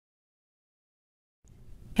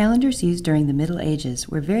Calendars used during the Middle Ages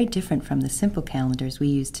were very different from the simple calendars we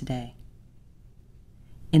use today.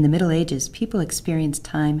 In the Middle Ages, people experienced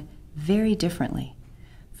time very differently.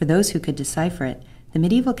 For those who could decipher it, the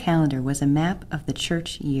medieval calendar was a map of the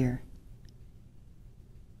church year.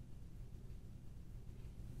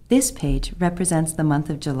 This page represents the month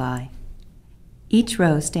of July. Each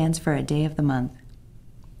row stands for a day of the month.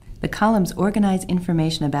 The columns organize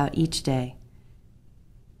information about each day.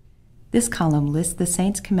 This column lists the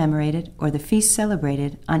saints commemorated or the feasts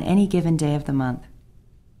celebrated on any given day of the month.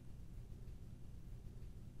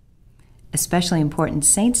 Especially important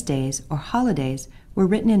saints' days or holidays were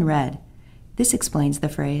written in red. This explains the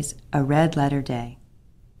phrase, a red letter day.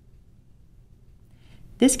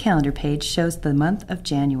 This calendar page shows the month of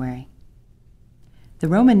January. The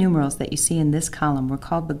Roman numerals that you see in this column were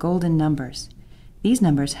called the golden numbers. These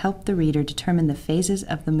numbers helped the reader determine the phases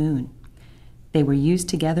of the moon. They were used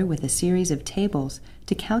together with a series of tables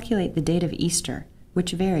to calculate the date of Easter,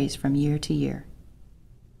 which varies from year to year.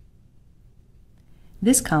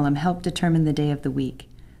 This column helped determine the day of the week.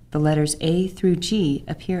 The letters A through G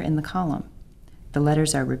appear in the column. The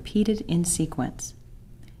letters are repeated in sequence.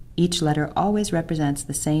 Each letter always represents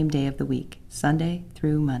the same day of the week, Sunday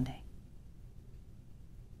through Monday.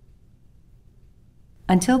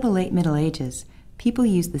 Until the late Middle Ages, people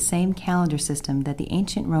used the same calendar system that the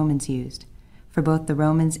ancient Romans used. For both the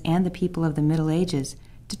Romans and the people of the Middle Ages,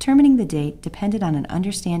 determining the date depended on an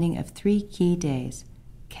understanding of three key days: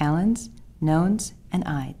 calends, nones, and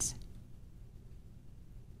ides.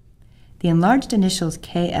 The enlarged initials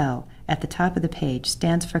KL at the top of the page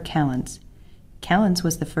stands for calends. Calends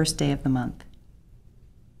was the first day of the month.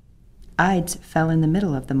 Ides fell in the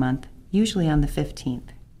middle of the month, usually on the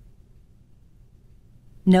 15th.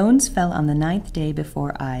 Nones fell on the 9th day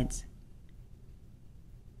before Ides.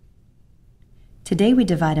 Today we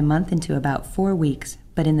divide a month into about 4 weeks,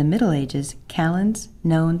 but in the Middle Ages, calends,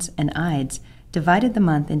 nones, and ides divided the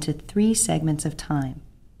month into 3 segments of time.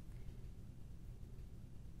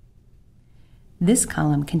 This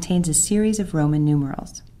column contains a series of Roman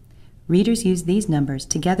numerals. Readers use these numbers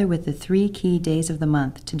together with the 3 key days of the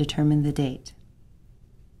month to determine the date.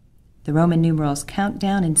 The Roman numerals count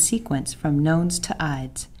down in sequence from nones to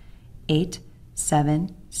ides: 8,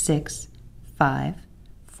 7, 6, 5,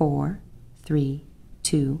 4, 3,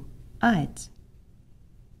 2, ides.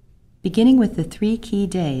 Beginning with the 3 key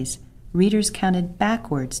days, readers counted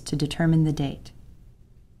backwards to determine the date.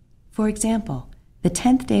 For example, the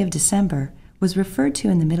 10th day of December was referred to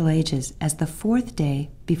in the Middle Ages as the 4th day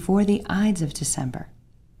before the Ides of December.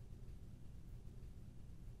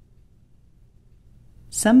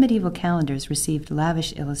 Some medieval calendars received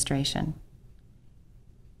lavish illustration.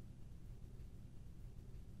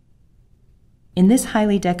 In this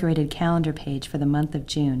highly decorated calendar page for the month of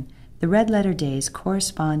June, the red letter days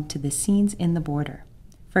correspond to the scenes in the border.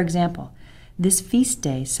 For example, this feast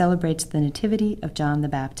day celebrates the Nativity of John the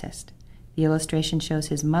Baptist. The illustration shows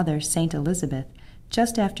his mother, Saint Elizabeth,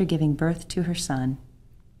 just after giving birth to her son.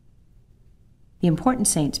 The important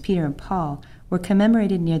saints Peter and Paul were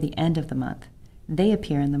commemorated near the end of the month. They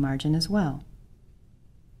appear in the margin as well.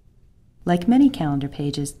 Like many calendar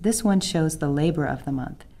pages, this one shows the labor of the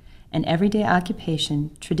month, an everyday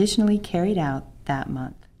occupation traditionally carried out that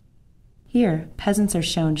month. Here, peasants are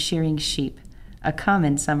shown shearing sheep, a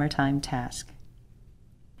common summertime task.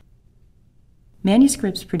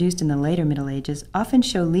 Manuscripts produced in the later Middle Ages often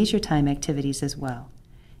show leisure time activities as well.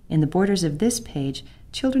 In the borders of this page,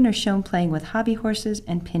 children are shown playing with hobby horses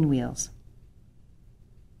and pinwheels.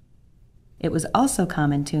 It was also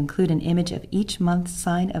common to include an image of each month's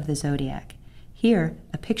sign of the zodiac. Here,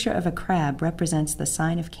 a picture of a crab represents the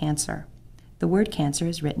sign of Cancer. The word Cancer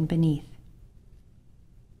is written beneath.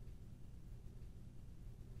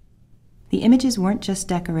 The images weren't just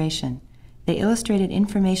decoration. They illustrated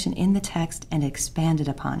information in the text and expanded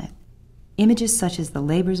upon it. Images such as the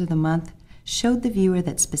labors of the month showed the viewer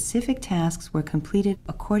that specific tasks were completed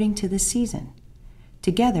according to the season.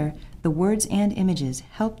 Together, the words and images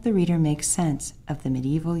helped the reader make sense of the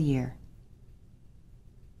medieval year.